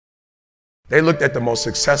They looked at the most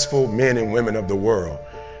successful men and women of the world,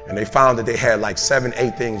 and they found that they had like 7,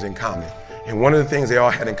 8 things in common. And one of the things they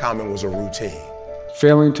all had in common was a routine.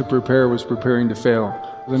 Failing to prepare was preparing to fail.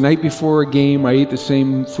 The night before a game, I ate the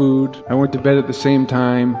same food. I went to bed at the same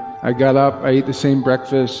time. I got up, I ate the same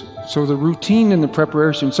breakfast. So the routine and the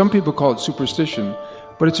preparation, some people call it superstition,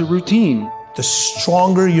 but it's a routine. The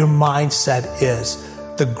stronger your mindset is,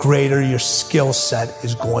 the greater your skill set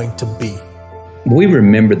is going to be. We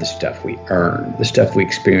remember the stuff we earn, the stuff we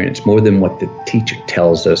experience, more than what the teacher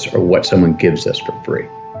tells us or what someone gives us for free.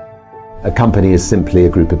 A company is simply a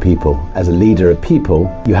group of people. As a leader of people,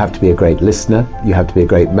 you have to be a great listener, you have to be a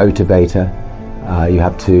great motivator, you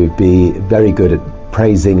have to be very good at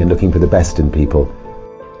praising and looking for the best in people.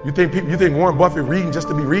 You think Warren Buffett reading just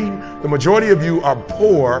to be reading? The majority of you are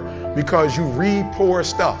poor because you read poor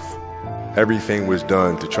stuff. Everything was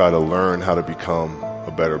done to try to learn how to become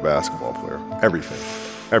a better basketball player.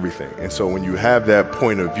 Everything. And so when you have that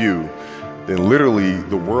point of view, then literally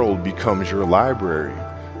the world becomes your library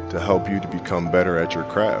to help you to become better at your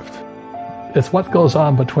craft. It's what goes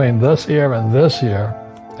on between this year and this year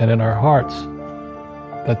and in our hearts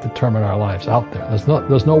that determine our lives out there.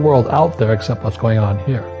 There's no world out there except what's going on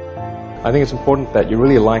here. I think it's important that you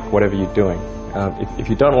really like whatever you're doing. If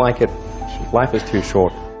you don't like it, life is too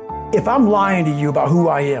short. If I'm lying to you about who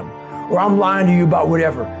I am, or I'm lying to you about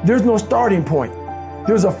whatever, there's no starting point.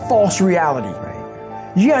 There's a false reality.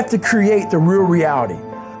 Right. You have to create the real reality.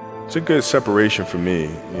 It's a good separation for me,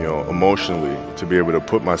 emotionally, to be able to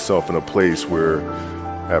put myself in a place where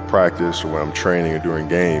at practice or when I'm training or during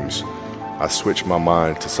games, I switch my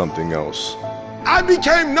mind to something else. I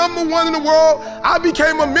became #1 in the world. I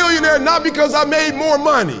became a millionaire not because I made more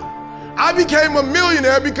money. I became a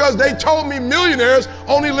millionaire because they told me millionaires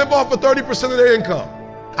only live off of 30% of their income.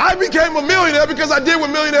 I became a millionaire because I did what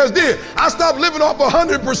millionaires did. I stopped living off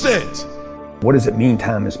 100%. What does it mean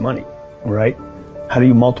time is money, right? How do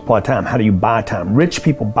you multiply time? How do you buy time? Rich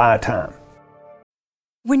people buy time.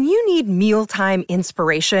 When you need mealtime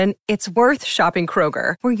inspiration, it's worth shopping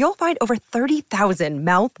Kroger, where you'll find over 30,000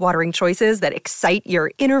 mouth-watering choices that excite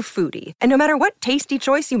your inner foodie. And no matter what tasty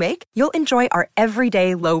choice you make, you'll enjoy our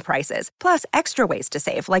everyday low prices, plus extra ways to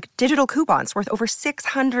save, like digital coupons worth over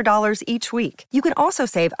 $600 each week. You can also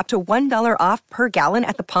save up to $1 off per gallon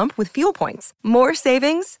at the pump with fuel points. More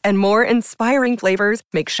savings and more inspiring flavors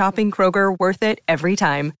make shopping Kroger worth it every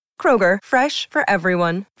time. Kroger, fresh for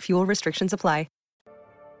everyone. Fuel restrictions apply.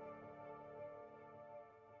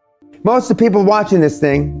 Most of the people watching this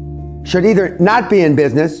thing should either not be in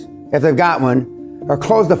business if they've got one, or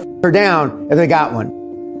close the f***er down if they got one.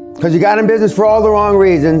 Because you got in business for all the wrong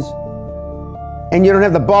reasons, and you don't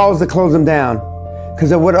have the balls to close them down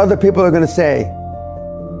because of what other people are going to say.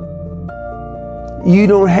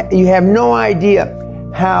 You have no idea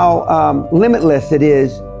how limitless it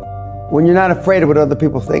is when you're not afraid of what other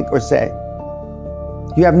people think or say.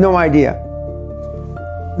 You have no idea.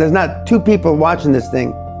 There's not 2 people watching this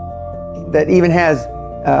thing that even has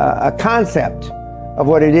a concept of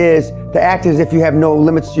what it is to act as if you have no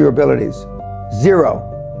limits to your abilities. 0.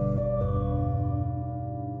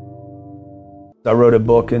 I wrote a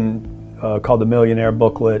book called The Millionaire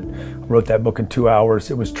Booklet. I wrote that book in 2 hours.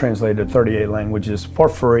 It was translated to 38 languages for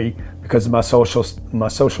free because of my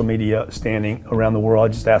social media standing around the world. I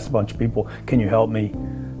just asked a bunch of people, can you help me?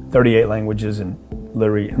 38 languages, and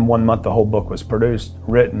literally in 1 month the whole book was produced,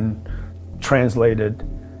 written, translated.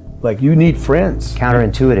 Like, you need friends.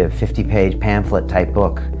 Counterintuitive, 50-page pamphlet type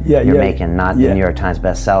book you're making, not the New York Times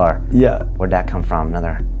bestseller. Yeah. Where'd that come from?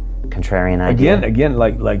 Another contrarian idea? Again,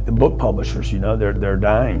 like the book publishers, they're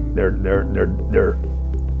dying. They're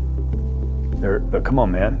come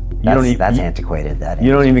on, man. That's antiquated.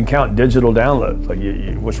 You don't even count digital downloads. Like,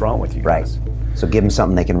 what's wrong with you guys? Right. So give them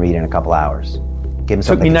something they can read in a couple hours. It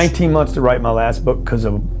took me 19 months to write my last book because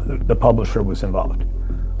of the publisher was involved.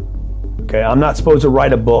 Okay, I'm not supposed to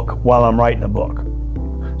write a book while I'm writing a book.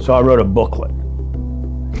 So I wrote a booklet.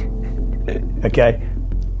 Okay,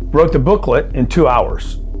 wrote the booklet in 2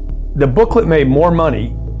 hours. The booklet made more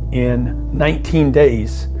money in 19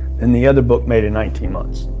 days than the other book made in 19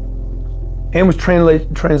 months. And was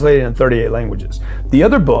translated in 38 languages. The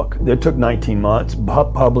other book that took 19 months,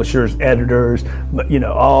 publishers, editors,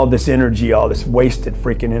 all this energy, all this wasted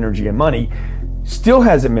freaking energy and money, still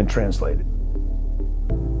hasn't been translated.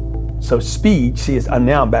 So speed, I'm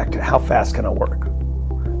now back to how fast can I work?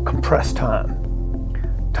 Compressed time.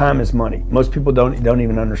 Time is money. Most people don't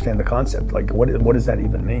even understand the concept. Like, what does that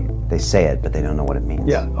even mean? They say it, but they don't know what it means.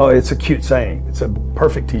 Yeah. Oh, it's a cute saying. It's a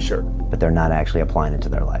perfect t-shirt. But they're not actually applying it to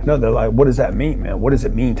their life. No, they're like, what does that mean, man? What does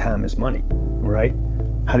it mean time is money, right?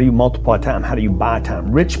 How do you multiply time? How do you buy time?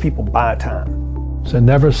 Rich people buy time. So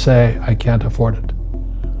never say, I can't afford it.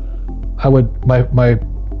 My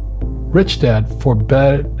rich dad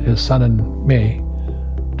forbade his son and me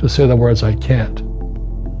to say the words, I can't.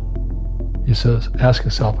 He says, ask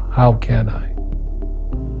yourself, how can I?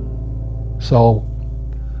 So,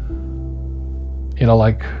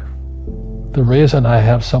 like the reason I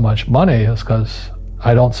have so much money is because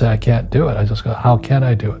I don't say I can't do it. I just go, how can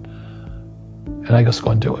I do it? And I just go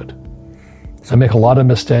and do it. I make a lot of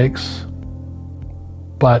mistakes,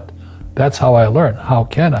 but that's how I learn. How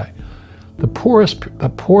can I? The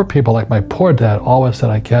poor people, like my poor dad, always said,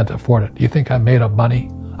 I can't afford it. Do you think I'm made of money?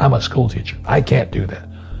 I'm a school teacher. I can't do that.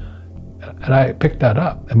 And I picked that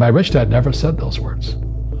up. And my rich dad never said those words.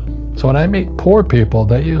 So when I meet poor people,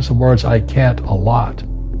 they use the words I can't a lot.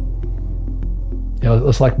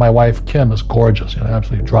 It's like my wife, Kim, is gorgeous,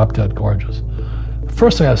 absolutely drop dead gorgeous. The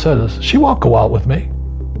first thing I said is, she won't go out with me.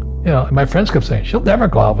 And my friends kept saying, she'll never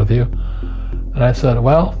go out with you. And I said,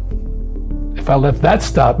 well, if I let that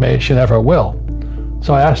stop me, she never will.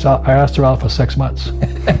 So I asked her out for 6 months.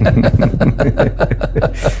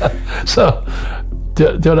 So, do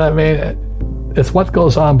you know what I mean? It's what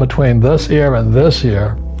goes on between this year and this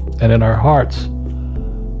year, and in our hearts,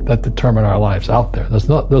 that determine our lives out there.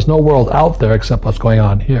 There's no world out there except what's going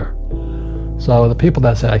on here. So the people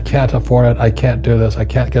that say, I can't afford it, I can't do this, I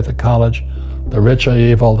can't get to college, the rich are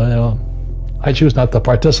evil, I choose not to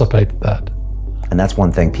participate in that. And that's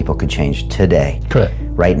one thing people could change today. Correct.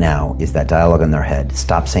 Right now is that dialogue in their head.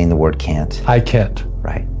 Stop saying the word can't. I can't.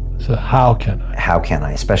 Right. So how can I? How can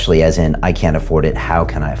I? Especially as in, I can't afford it, how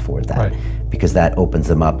can I afford that? Right. Because that opens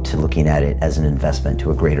them up to looking at it as an investment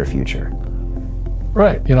to a greater future.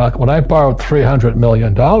 Right. When I borrowed $300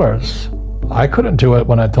 million, I couldn't do it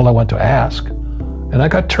until I went to ask. And I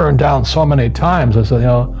got turned down so many times. I said,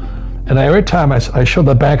 and every time I showed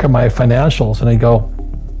the banker my financials, and he'd go,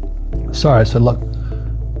 sorry. I said, look,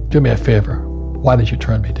 do me a favor. Why did you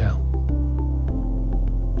turn me down?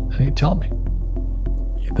 And he'd tell me,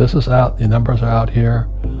 this is out, the numbers are out here.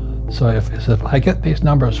 So if I get these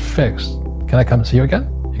numbers fixed, can I come and see you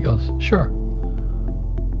again? He goes, sure.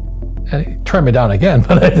 And he turned me down again,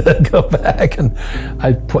 but I did go back and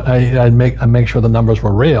I'd make sure the numbers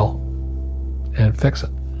were real and fix it.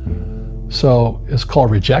 So it's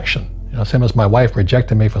called rejection. Same as my wife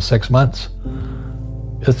rejected me for 6 months.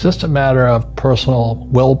 It's just a matter of personal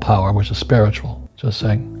willpower, which is spiritual. Just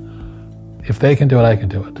saying, if they can do it, I can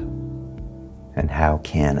do it. And how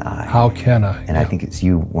can I? How can I? And I think, as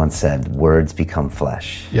you once said, words become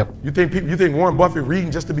flesh. Yep. You think Warren Buffett reading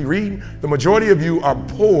just to be reading? The majority of you are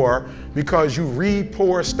poor because you read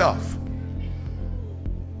poor stuff.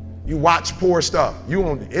 You watch poor stuff. You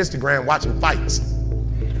on Instagram watching fights.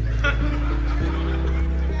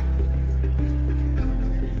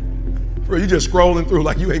 For real, you just scrolling through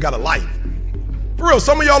like you ain't got a life. For real,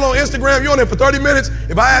 some of y'all on Instagram, you on there for 30 minutes.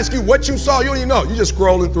 If I ask you what you saw, you don't even know. You just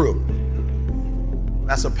scrolling through.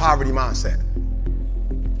 That's a poverty mindset.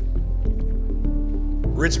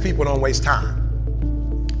 Rich people don't waste time.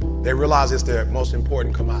 They realize it's their most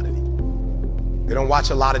important commodity. They don't watch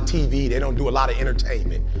a lot of TV. They don't do a lot of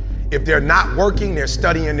entertainment. If they're not working, they're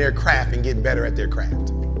studying their craft and getting better at their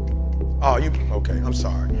craft. Okay, I'm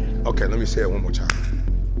sorry. Okay, let me say it one more time.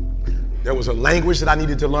 There was a language that I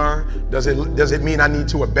needed to learn. Does it mean I need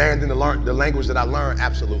to abandon the language that I learned?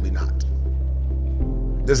 Absolutely not.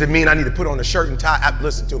 Does it mean I need to put on a shirt and tie?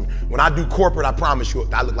 Listen to me. When I do corporate, I promise you,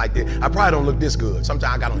 I look like this. I probably don't look this good.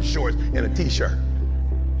 Sometimes I got on shorts and a t-shirt.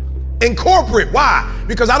 In corporate, why?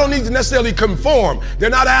 Because I don't need to necessarily conform.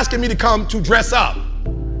 They're not asking me to come to dress up.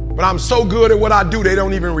 But I'm so good at what I do, they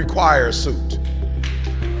don't even require a suit.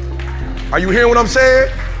 Are you hearing what I'm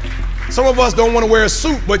saying? Some of us don't want to wear a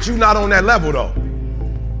suit, but you're not on that level though.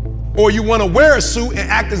 Or you want to wear a suit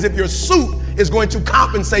and act as if your suit is going to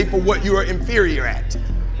compensate for what you are inferior at.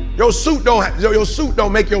 Your suit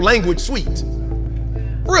don't make your language sweet.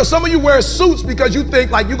 For real, some of you wear suits because you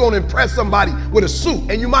think like you're going to impress somebody with a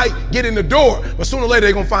suit, and you might get in the door, but sooner or later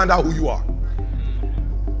they're going to find out who you are.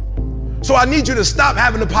 So I need you to stop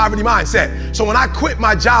having the poverty mindset. So when I quit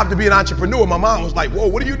my job to be an entrepreneur, my mom was like, whoa,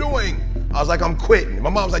 what are you doing? I was like, I'm quitting. My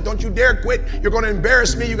mom was like, don't you dare quit. You're going to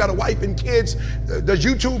embarrass me. You got a wife and kids. Does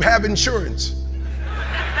YouTube have insurance?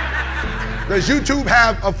 Does YouTube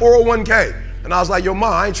have a 401k? And I was like, yo, Ma,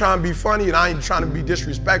 I ain't trying to be funny and I ain't trying to be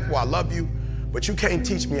disrespectful. I love you, but you can't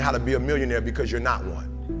teach me how to be a millionaire because you're not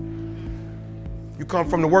one. You come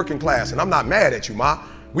from the working class, and I'm not mad at you, Ma.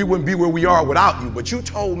 We wouldn't be where we are without you, but you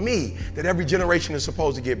told me that every generation is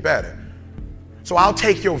supposed to get better. So I'll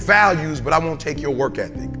take your values, but I won't take your work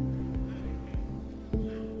ethic.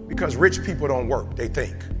 Because rich people don't work, they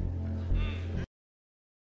think.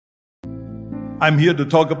 I'm here to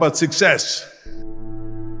talk about success.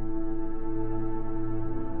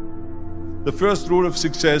 The first rule of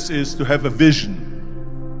success is to have a vision.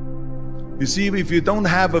 You see, if you don't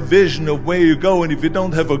have a vision of where you go, and if you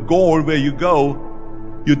don't have a goal where you go,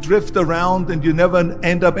 you drift around and you never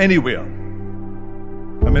end up anywhere.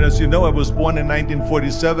 I mean, as you know, I was born in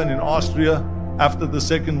 1947 in Austria after the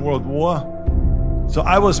Second World War. So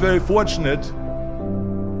I was very fortunate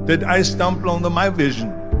that I stumbled on my vision.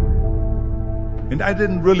 And I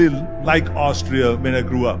didn't really like Austria when I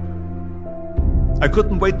grew up. I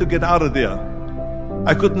couldn't wait to get out of there.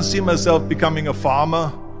 I couldn't see myself becoming a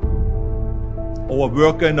farmer or a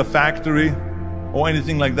worker in a factory or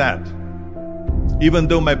anything like that. Even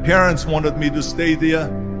though my parents wanted me to stay there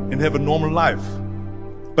and have a normal life.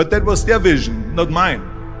 But that was their vision, not mine.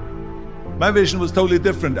 My vision was totally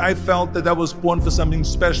different. I felt that I was born for something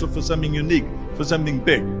special, for something unique, for something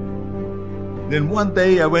big. Then one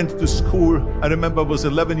day I went to school. I remember I was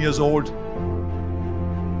 11 years old,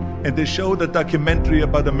 and they showed a documentary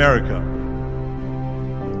about America.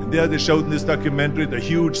 And there they showed in this documentary the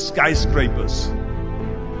huge skyscrapers,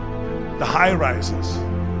 the high-rises,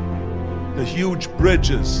 the huge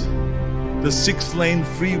bridges, the 6-lane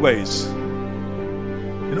freeways,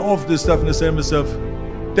 and all of this stuff. And I said to myself,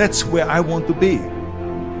 that's where I want to be.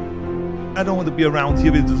 I don't want to be around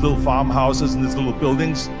here with these little farmhouses and these little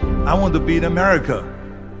buildings. I want to be in America.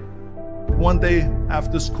 One day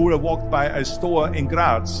after school, I walked by a store in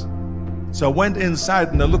Graz. So I went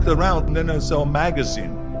inside and I looked around, and then I saw a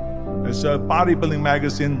magazine. I saw a bodybuilding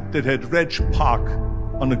magazine that had Reg Park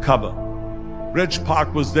on the cover. Reg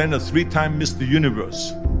Park was then a 3-time Mr.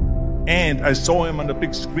 Universe. And I saw him on the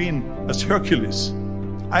big screen as Hercules.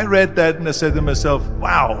 I read that and I said to myself,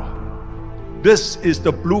 wow, this is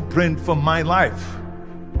the blueprint for my life.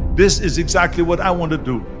 This is exactly what I want to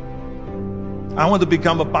do. I want to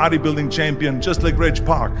become a bodybuilding champion just like Reg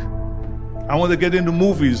Park. I want to get into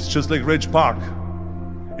movies just like Reg Park.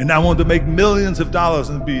 And I want to make millions of dollars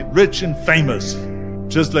and be rich and famous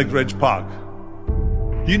just like Reg Park.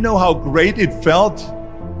 Do you know how great it felt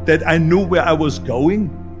that I knew where I was going?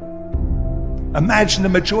 Imagine the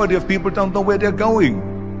majority of people don't know where they're going.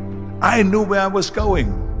 I knew where I was going,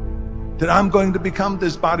 that I'm going to become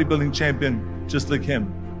this bodybuilding champion just like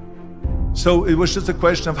him. So it was just a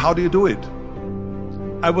question of how do you do it?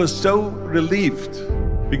 I was so relieved,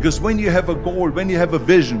 because when you have a goal, when you have a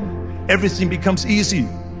vision, everything becomes easy.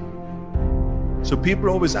 So people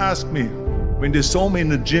always ask me, when they saw me in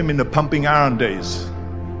the gym in the pumping iron days,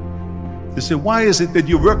 they say, why is it that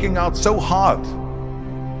you're working out so hard?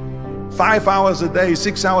 5 hours a day,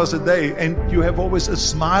 6 hours a day, and you have always a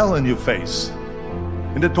smile on your face.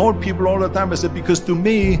 And I told people all the time, I said, because to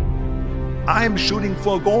me, I'm shooting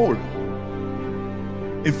for a goal.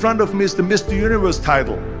 In front of me is the Mr. Universe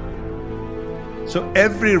title. So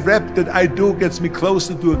every rep that I do gets me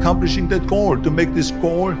closer to accomplishing that goal, to make this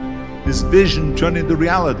goal, this vision turn into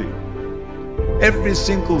reality. Every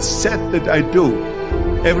single set that I do,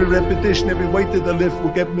 every repetition, every weight that I lift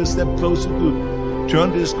will get me a step closer to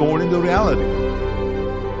turn this goal into reality.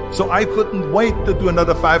 So I couldn't wait to do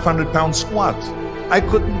another 500-pound squat. I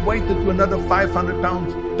couldn't wait to do another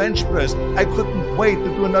 500-pound bench press. I couldn't wait to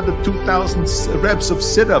do another 2,000 reps of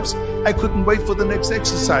sit-ups. I couldn't wait for the next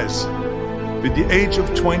exercise. At the age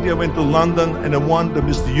of 20, I went to London and I won the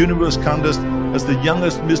Mr. Universe contest as the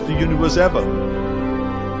youngest Mr. Universe ever.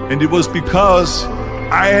 And it was because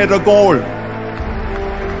I had a goal.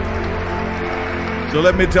 So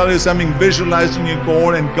let me tell you something, visualizing a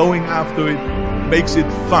goal and going after it makes it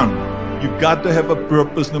fun. You got to have a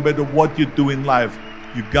purpose no matter what you do in life.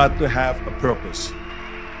 You got to have a purpose.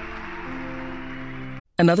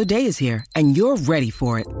 Another day is here and you're ready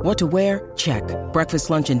for it. What to wear? Check. Breakfast,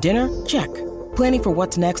 lunch, and dinner? Check. Planning for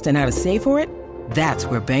what's next and how to save for it? That's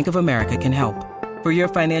where Bank of America can help. For your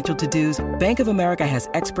financial to-dos, Bank of America has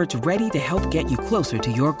experts ready to help get you closer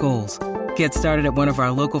to your goals. Get started at one of our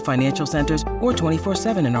local financial centers or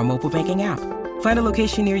 24/7 in our mobile banking app. Find a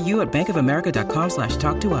location near you at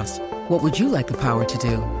bankofamerica.com/talktous. What would you like the power to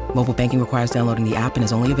do? Mobile banking requires downloading the app and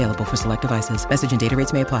is only available for select devices. Message and data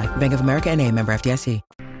rates may apply. Bank of America N.A., member FDIC.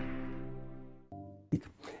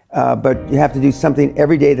 But you have to do something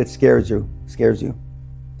every day that scares you.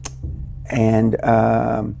 And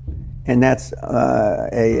that's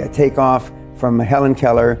a takeoff from Helen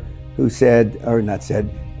Keller, who said, or not said,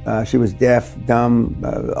 she was deaf, dumb,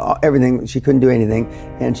 everything. She couldn't do anything.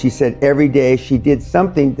 And she said every day she did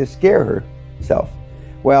something to scare herself.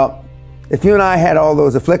 Well, if you and I had all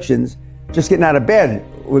those afflictions, just getting out of bed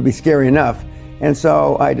would be scary enough. And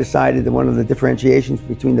so I decided that one of the differentiations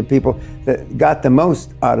between the people that got the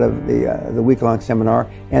most out of the week-long seminar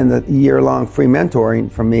and the year-long free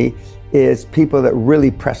mentoring from me is people that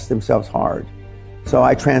really press themselves hard. So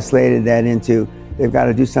I translated that into they've got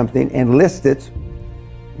to do something and list it,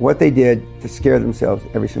 what they did to scare themselves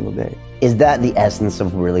every single day. Is that the essence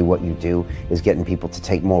of really what you do, is getting people to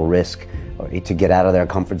take more risk, or to get out of their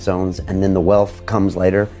comfort zones, and then the wealth comes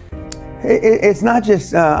later? It's not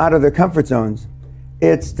just out of their comfort zones.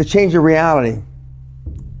 It's to change your reality.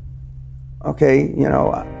 Okay, you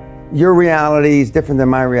know, your reality is different than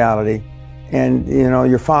my reality. And, you know,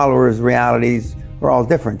 your followers' realities are all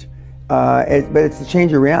different. But it's to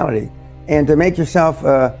change your reality. And to make yourself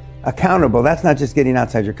accountable. That's not just getting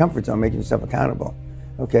outside your comfort zone, making yourself accountable.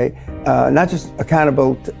 Okay? Not just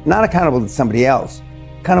accountable, not accountable to somebody else.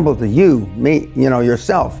 Accountable to you, me, you know,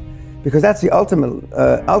 yourself. Because that's the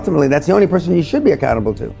ultimately, that's the only person you should be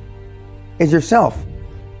accountable to, is yourself.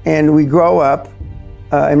 And we grow up,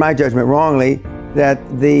 in my judgment, wrongly, that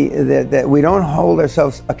that we don't hold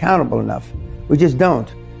ourselves accountable enough. We just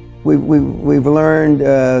don't. We've learned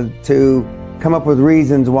to come up with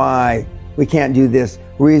reasons why we can't do this,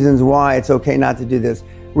 reasons why it's okay not to do this,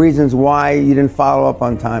 reasons why you didn't follow up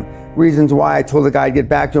on time, reasons why I told the guy I'd get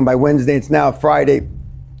back to him by Wednesday, it's now Friday.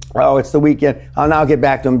 Oh, it's the weekend. I'll now get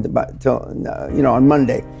back to him on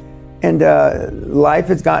Monday. And life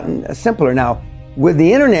has gotten simpler. Now, with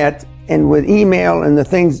the internet and with email and the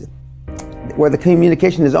things where the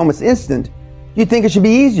communication is almost instant, you'd think it should be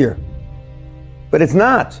easier. But it's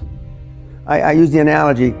not. I use the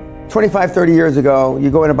analogy, 25, 30 years ago,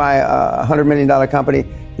 you go in to buy a $100 million company,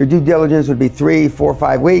 your due diligence would be 3, 4,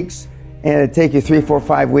 5 weeks, and it'd take you 3, 4,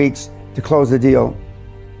 5 weeks to close the deal.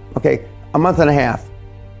 Okay, a month and a half.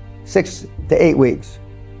 6 to 8 weeks.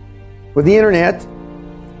 With the internet,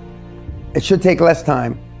 it should take less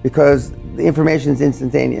time because the information is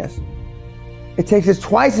instantaneous. It takes us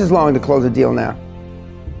twice as long to close a deal now.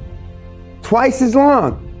 Twice as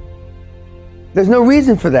long. There's no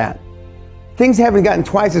reason for that. Things haven't gotten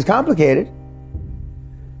twice as complicated,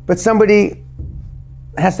 but somebody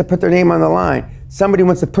has to put their name on the line. Somebody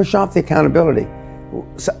wants to push off the accountability.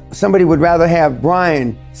 Somebody would rather have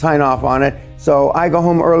Brian sign off on it, so I go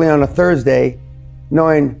home early on a Thursday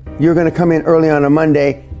knowing you're going to come in early on a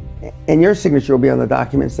Monday and your signature will be on the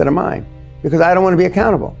document instead of mine because I don't want to be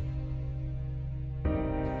accountable.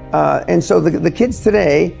 And so the kids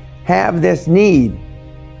today have this need.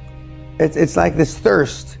 It's like this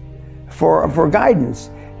thirst for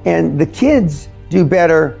guidance. And the kids do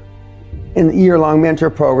better in the year-long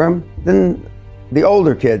mentor program than the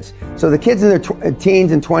older kids. So the kids in their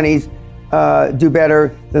teens and 20s do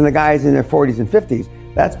better than the guys in their 40s and 50s.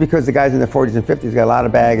 That's because the guys in their 40s and 50s got a lot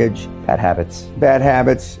of baggage. Bad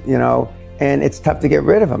habits, you know, and it's tough to get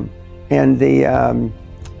rid of them. And the,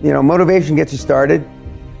 motivation gets you started.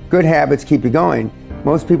 Good habits keep you going.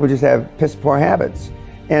 Most people just have piss poor habits.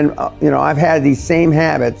 And, I've had these same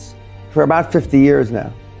habits for about 50 years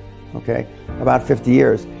now, okay? About 50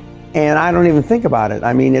 years. And I don't even think about it.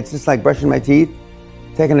 I mean, it's just like brushing my teeth,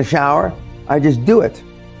 taking a shower. I just do it.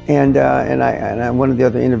 And one of the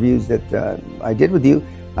other interviews that I did with you,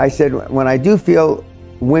 I said, when I do feel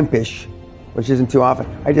wimpish, which isn't too often,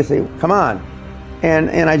 I just say, come on.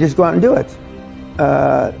 And I just go out and do it.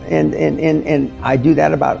 And I do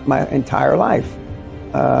that about my entire life.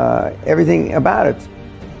 Everything about it.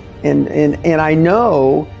 And I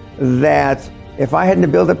know that if I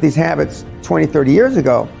hadn't built up these habits 20, 30 years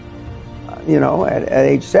ago, at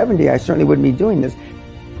age 70, I certainly wouldn't be doing this.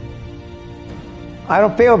 I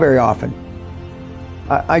don't fail very often.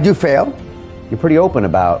 I do fail. You're pretty open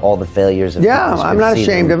about all the failures. Yeah, I'm not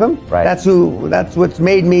ashamed of them. Right. That's what's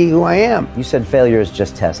made me who I am. You said failure is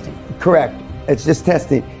just testing. Correct. It's just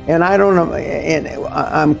testing. And I don't know, and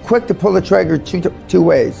I'm quick to pull the trigger two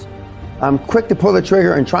ways. I'm quick to pull the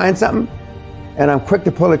trigger and trying something, and I'm quick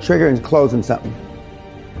to pull the trigger and closing something.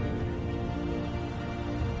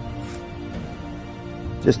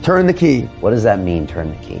 Just turn the key. What does that mean,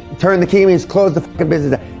 turn the key? Turn the key means close the fucking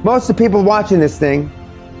business down. Most of the people watching this thing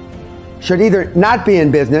should either not be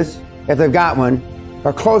in business if they've got one,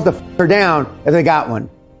 or close the fucker down if they got one.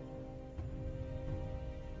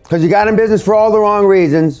 Because you got in business for all the wrong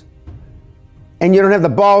reasons, and you don't have the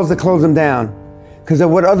balls to close them down because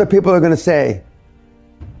of what other people are going to say.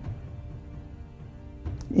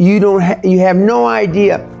 You have no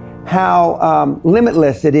idea how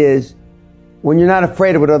limitless it is when you're not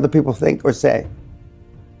afraid of what other people think or say.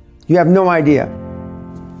 You have no idea.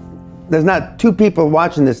 There's not two people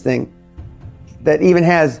watching this thing that even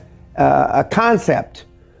has a concept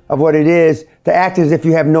of what it is to act as if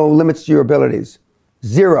you have no limits to your abilities.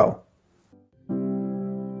 Zero.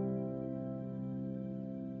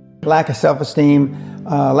 lack of self-esteem,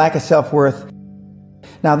 lack of self-worth.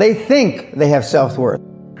 Now, they think they have self-worth.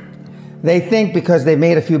 They think because they've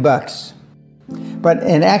made a few bucks. But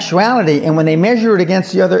in actuality, and when they measure it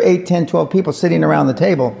against the other 8, 10, 12 people sitting around the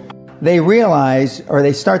table, they realize, or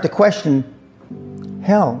they start to question,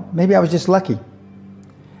 hell, maybe I was just lucky.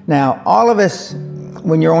 Now, all of us,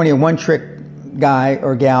 when you're only a one-trick guy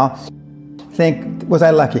or gal, think, was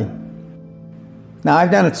I lucky? Now,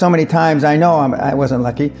 I've done it so many times, I know I wasn't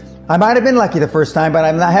lucky. I might have been lucky the first time, but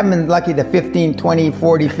I haven't been lucky the 15, 20,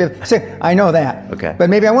 40, 50. I know that. Okay. But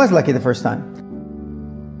maybe I was lucky the first time.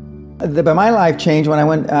 But my life changed when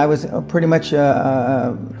I was pretty much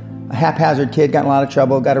a haphazard kid, got in a lot of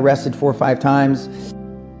trouble, got arrested 4 or 5 times,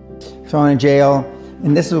 thrown in jail.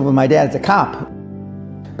 And this was with my dad as a cop.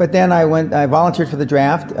 But then I volunteered for the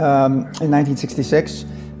draft in 1966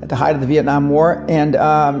 at the height of the Vietnam War. And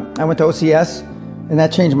I went to OCS, and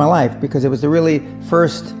that changed my life because it was the really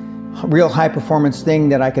first real high performance thing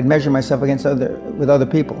that I could measure myself against with other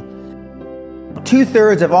people.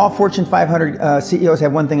 2/3 of all Fortune 500 CEOs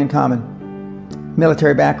have one thing in common: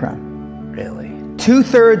 military background. Really?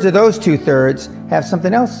 2/3 of those 2/3 have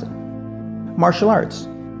something else: martial arts.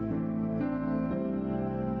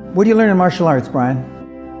 What do you learn in martial arts, Brian?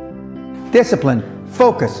 Discipline,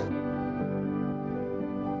 focus.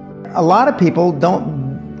 A lot of people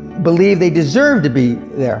don't believe they deserve to be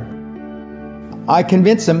there. I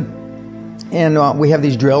convince them, and we have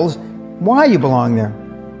these drills, why you belong there.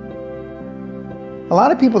 A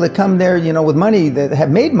lot of people that come there, with money, that have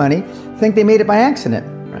made money, think they made it by accident.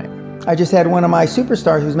 Right. I just had one of my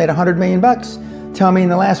superstars who's made $100 million tell me in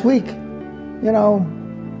the last week,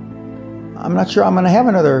 I'm not sure I'm going to have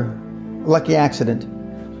another lucky accident.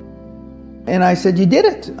 And I said, you did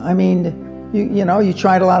it. I mean, you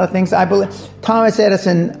tried a lot of things. I believe Thomas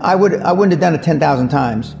Edison, I wouldn't have done it 10,000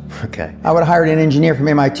 times. Okay. I would have hired an engineer from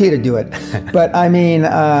MIT to do it. But I mean,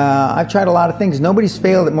 I've tried a lot of things. Nobody's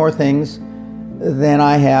failed at more things than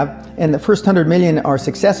I have. And the first 100 million are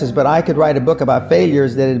successes, but I could write a book about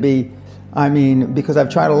failures that'd be, because I've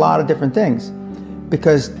tried a lot of different things.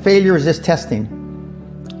 Because failure is just testing.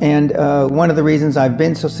 And one of the reasons I've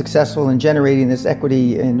been so successful in generating this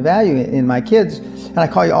equity and value in my kids, and I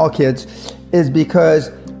call you all kids, is because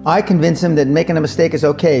I convince them that making a mistake is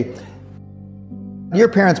okay. Your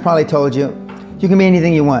parents probably told you, you can be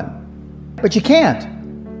anything you want. But you can't.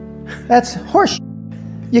 That's horse.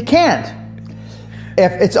 You can't.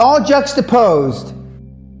 If it's all juxtaposed.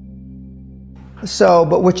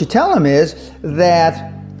 But what you tell them is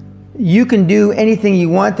that you can do anything you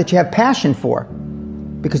want that you have passion for.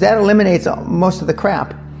 Because that eliminates most of the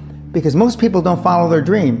crap. Because most people don't follow their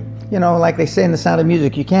dream. Like they say in The Sound of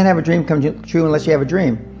Music, you can't have a dream come true unless you have a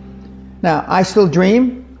dream. Now, I still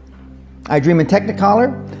dream. I dream in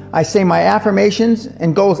Technicolor. I say my affirmations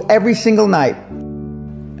and goals every single night.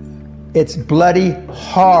 It's bloody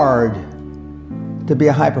hard to be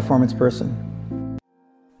a high-performance person.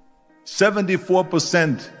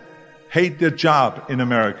 74% hate their job in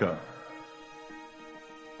America.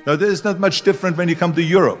 Now, there's not much different when you come to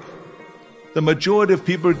Europe. The majority of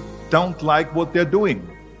people don't like what they're doing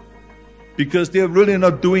because they're really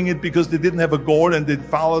not doing it because they didn't have a goal and they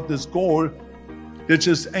followed this goal. They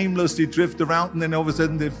just aimlessly drift around, and then all of a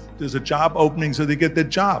sudden there's a job opening, so they get that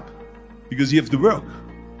job because you have to work.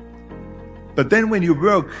 But then when you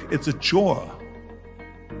work, it's a chore.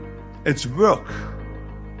 It's work.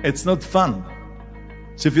 It's not fun.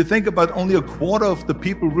 So if you think about only a quarter of the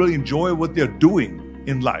people really enjoy what they're doing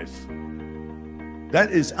in life,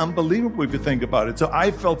 that is unbelievable if you think about it. So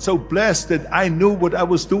I felt so blessed that I knew what I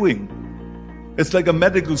was doing. It's like a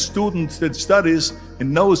medical student that studies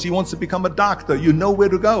and knows he wants to become a doctor. You know where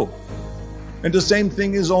to go. And the same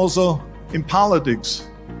thing is also in politics.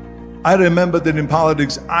 I remember that in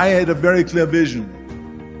politics, I had a very clear vision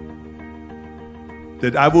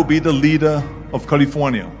that I will be the leader of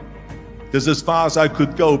California. This is as far as I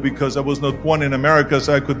could go because I was not born in America,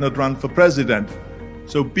 so I could not run for president.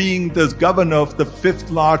 So being the governor of the 5th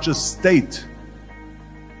largest state,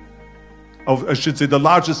 the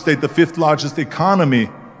 5th largest economy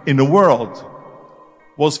in the world,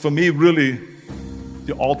 was for me really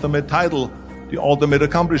the ultimate title, the ultimate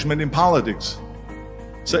accomplishment in politics.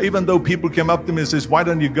 So even though people came up to me and says, why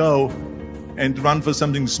don't you go and run for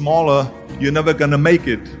something smaller, you're never gonna make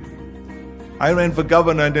it. I ran for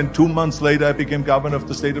governor, and then 2 months later I became governor of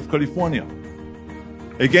the state of California.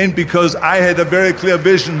 Again, because I had a very clear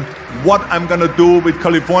vision what I'm gonna do with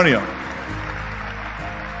California.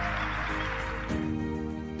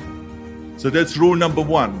 So that's rule number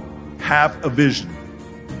 1, have a vision.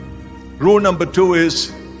 Rule number 2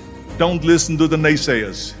 is don't listen to the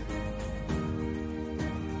naysayers.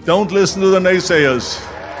 Don't listen to the naysayers.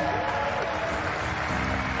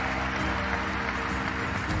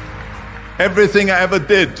 Everything I ever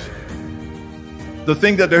did, the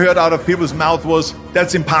thing that I heard out of people's mouth was,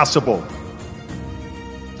 that's impossible.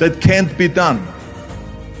 That can't be done.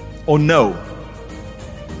 Or no.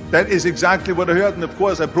 That is exactly what I heard, and of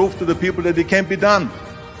course I proved to the people that it can't be done.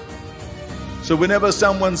 So whenever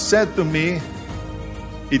someone said to me,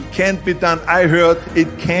 it can't be done, I heard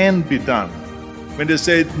it can be done. When they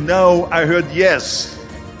said no, I heard yes.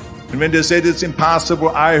 And when they said it's impossible,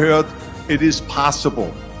 I heard it is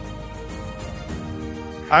possible.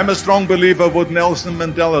 I'm a strong believer of what Nelson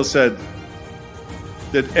Mandela said,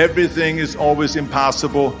 that everything is always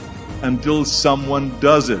impossible until someone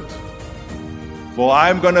does it. Well,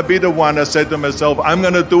 I'm going to be the one, I said to myself, I'm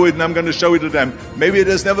going to do it and I'm going to show it to them. Maybe it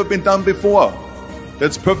has never been done before.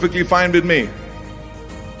 That's perfectly fine with me.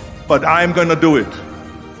 But I'm going to do it.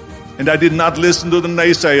 And I did not listen to the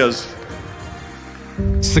naysayers.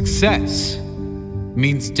 Success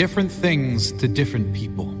means different things to different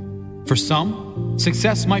people. For some,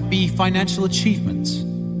 success might be financial achievements,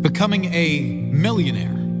 becoming a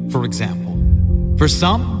millionaire, for example. For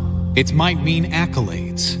some, it might mean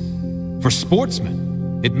accolades. For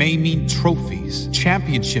sportsmen, it may mean trophies,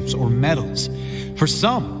 championships, or medals. For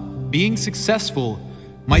some, being successful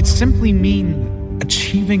might simply mean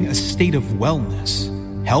achieving a state of wellness,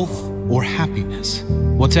 health, or happiness.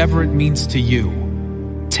 Whatever it means to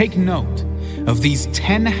you, take note of these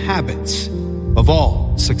 10 habits of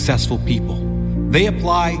all successful people. They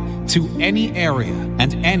apply to any area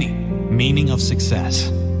and any meaning of success.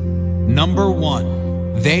 Number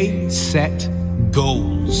 1, they set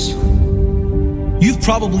goals. You've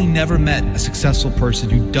probably never met a successful person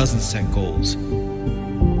who doesn't set goals.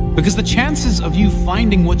 Because the chances of you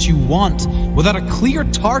finding what you want without a clear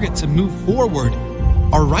target to move forward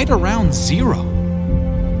are right around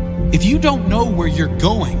 0. If you don't know where you're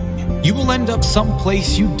going, you will end up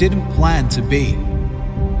someplace you didn't plan to be.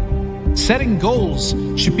 Setting goals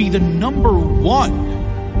should be the number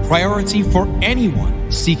 1 priority for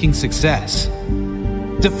anyone seeking success.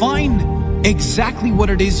 Define exactly what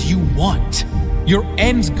it is you want, your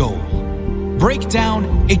end goal. Break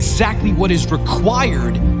down exactly what is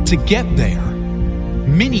required to get there.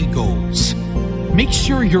 Mini goals. Make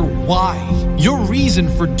sure your why, your reason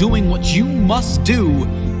for doing what you must do,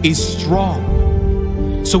 is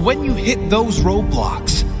strong. So when you hit those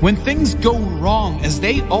roadblocks, when things go wrong as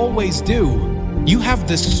they always do, you have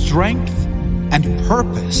the strength and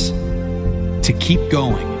purpose to keep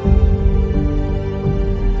going.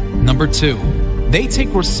 Number 2, they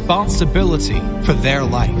take responsibility for their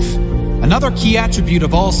life. Another key attribute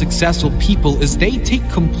of all successful people is they take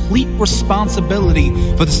complete responsibility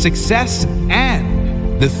for the success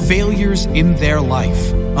and the failures in their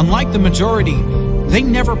life. Unlike the majority, they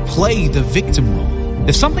never play the victim role.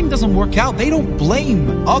 If something doesn't work out, they don't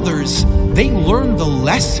blame others. They learn the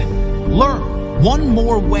lesson. Learn one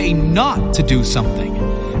more way not to do something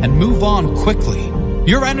and move on quickly.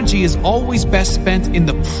 Your energy is always best spent in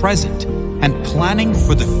the present and planning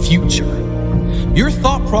for the future. Your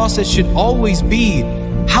thought process should always be,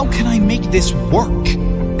 how can I make this work?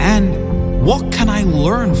 And what can I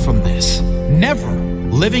learn from this? Never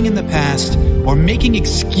living in the past or making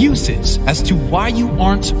excuses as to why you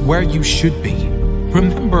aren't where you should be.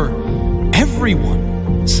 Remember,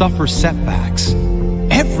 everyone suffers setbacks.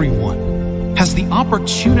 Everyone has the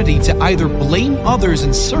opportunity to either blame others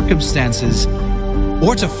and circumstances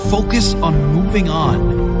or to focus on moving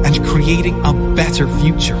on and creating a better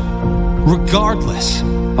future. Regardless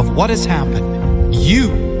of what has happened, you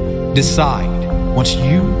decide what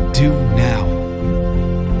you do now.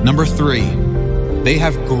 Number 3, they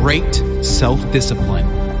have great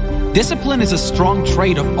self-discipline. Discipline is a strong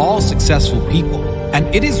trait of all successful people,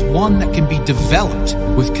 and it is one that can be developed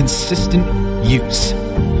with consistent use.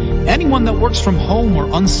 Anyone that works from home or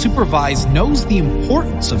unsupervised knows the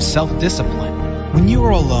importance of self-discipline. When you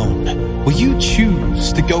are alone, will you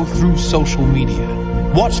choose to go through social media,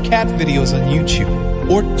 watch cat videos on YouTube,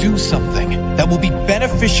 or do something that will be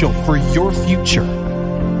beneficial for your future?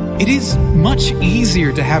 It is much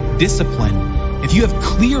easier to have discipline if you have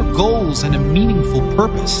clear goals and a meaningful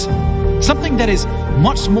purpose, something that is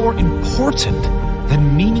much more important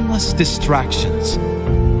than meaningless distractions.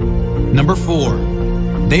 Number 4,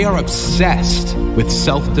 they are obsessed with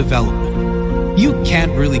self-development. You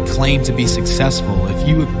can't really claim to be successful if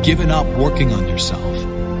you have given up working on yourself.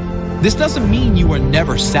 This doesn't mean you are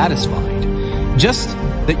never satisfied, just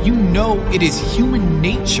that you know it is human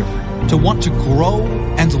nature to want to grow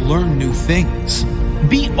and learn new things.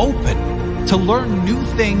 Be open to learn new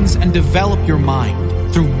things and develop your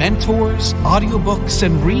mind through mentors, audiobooks,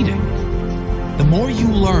 and reading. The more you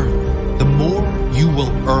learn, the more you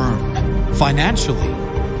will earn, financially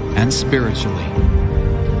and spiritually.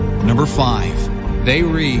 Number 5, they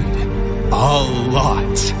read a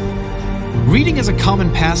lot. Reading is a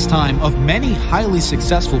common pastime of many highly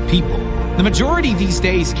successful people. The majority these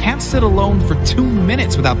days can't sit alone for 2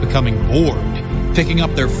 minutes without becoming bored, picking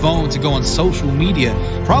up their phone to go on social media,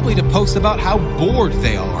 probably to post about how bored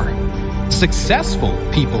they are. Successful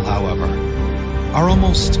people, however, are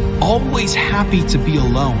almost always happy to be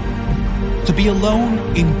alone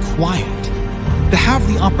in quiet, to have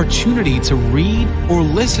the opportunity to read or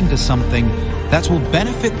listen to something that will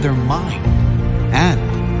benefit their mind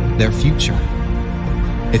and their future.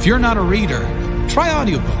 If you're not a reader, try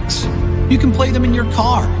audiobooks. You can play them in your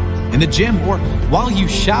car, in the gym, or while you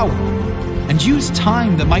shower, and use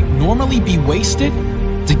time that might normally be wasted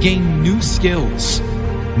to gain new skills,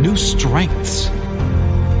 new strengths.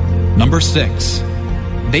 Number 6,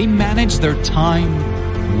 they manage their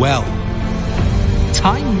time well.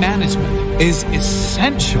 Time management is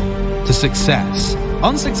essential to success.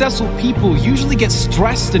 Unsuccessful people usually get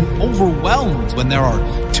stressed and overwhelmed when there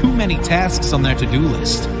are too many tasks on their to-do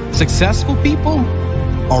list. Successful people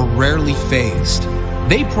are rarely phased.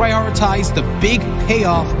 They prioritize the big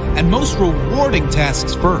payoff and most rewarding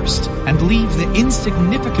tasks first and leave the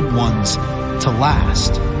insignificant ones to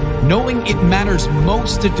last, knowing it matters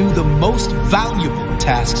most to do the most valuable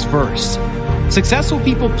tasks first. Successful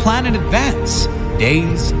people plan in advance,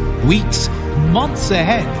 days, weeks, months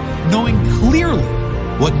ahead, knowing clearly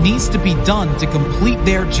what needs to be done to complete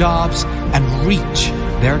their jobs and reach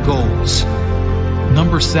their goals.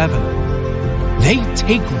 Number 7, they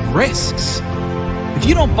take risks. If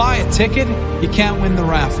you don't buy a ticket, you can't win the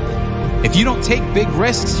raffle. If you don't take big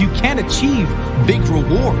risks, you can't achieve big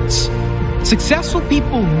rewards. Successful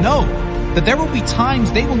people know that there will be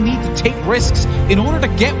times they will need to take risks in order to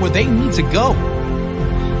get where they need to go.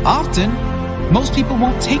 Often, most people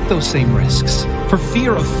won't take those same risks for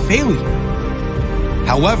fear of failure.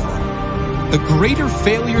 However, the greater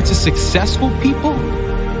failure to successful people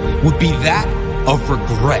would be that of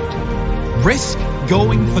regret. Risk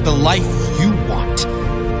going for the life you want,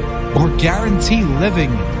 or guarantee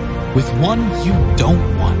living with one you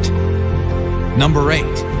don't want. Number 8,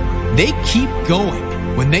 they keep going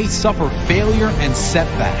when they suffer failure and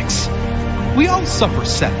setbacks. We all suffer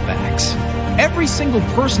setbacks. Every single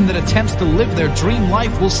person that attempts to live their dream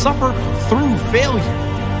life will suffer through failure.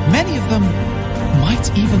 Many of them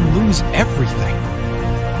might even lose everything.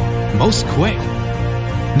 Most quit.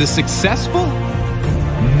 The successful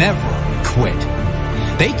never quit.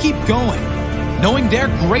 They keep going, knowing their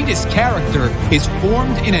greatest character is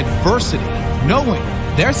formed in adversity, knowing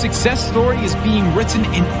their success story is being written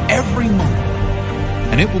in every moment.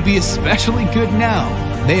 And it will be especially good now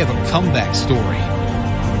they have a comeback story.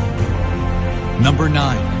 Number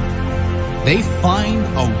 9, they find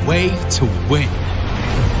a way to win.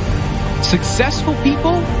 Successful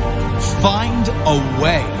people find a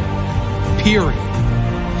way, period.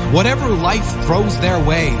 Whatever life throws their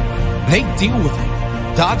way, they deal with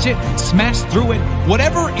it, dodge it, smash through it.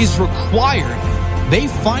 Whatever is required, they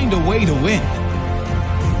find a way to win.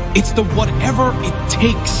 It's the whatever it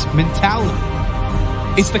takes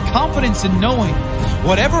mentality. It's the confidence in knowing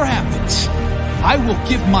whatever happens, I will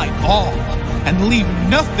give my all and leave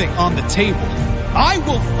nothing on the table. I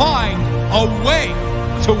will find a way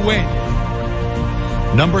to win.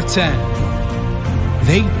 Number 10,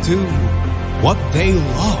 they do what they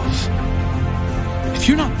love. If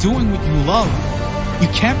you're not doing what you love, you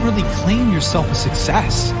can't really claim yourself a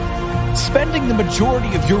success. Spending the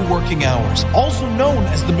majority of your working hours, also known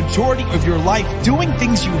as the majority of your life, doing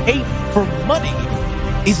things you hate for money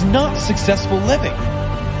is not successful living.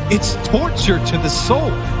 It's torture to the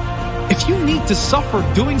soul. If you need to suffer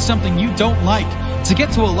doing something you don't like to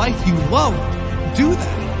get to a life you love, do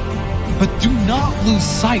that. But do not lose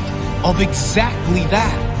sight of exactly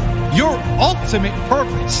that. Your ultimate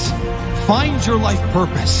purpose. Find your life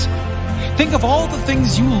purpose. Think of all the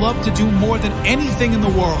things you love to do more than anything in the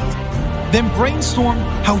world. Then brainstorm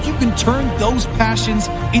how you can turn those passions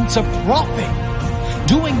into profit.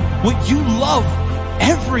 Doing what you love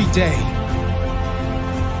every day.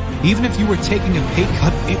 Even if you were taking a pay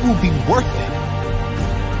cut, it will be worth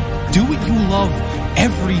it. Do what you love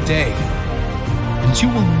every day, and you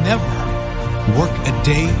will never work a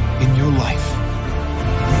day in your life.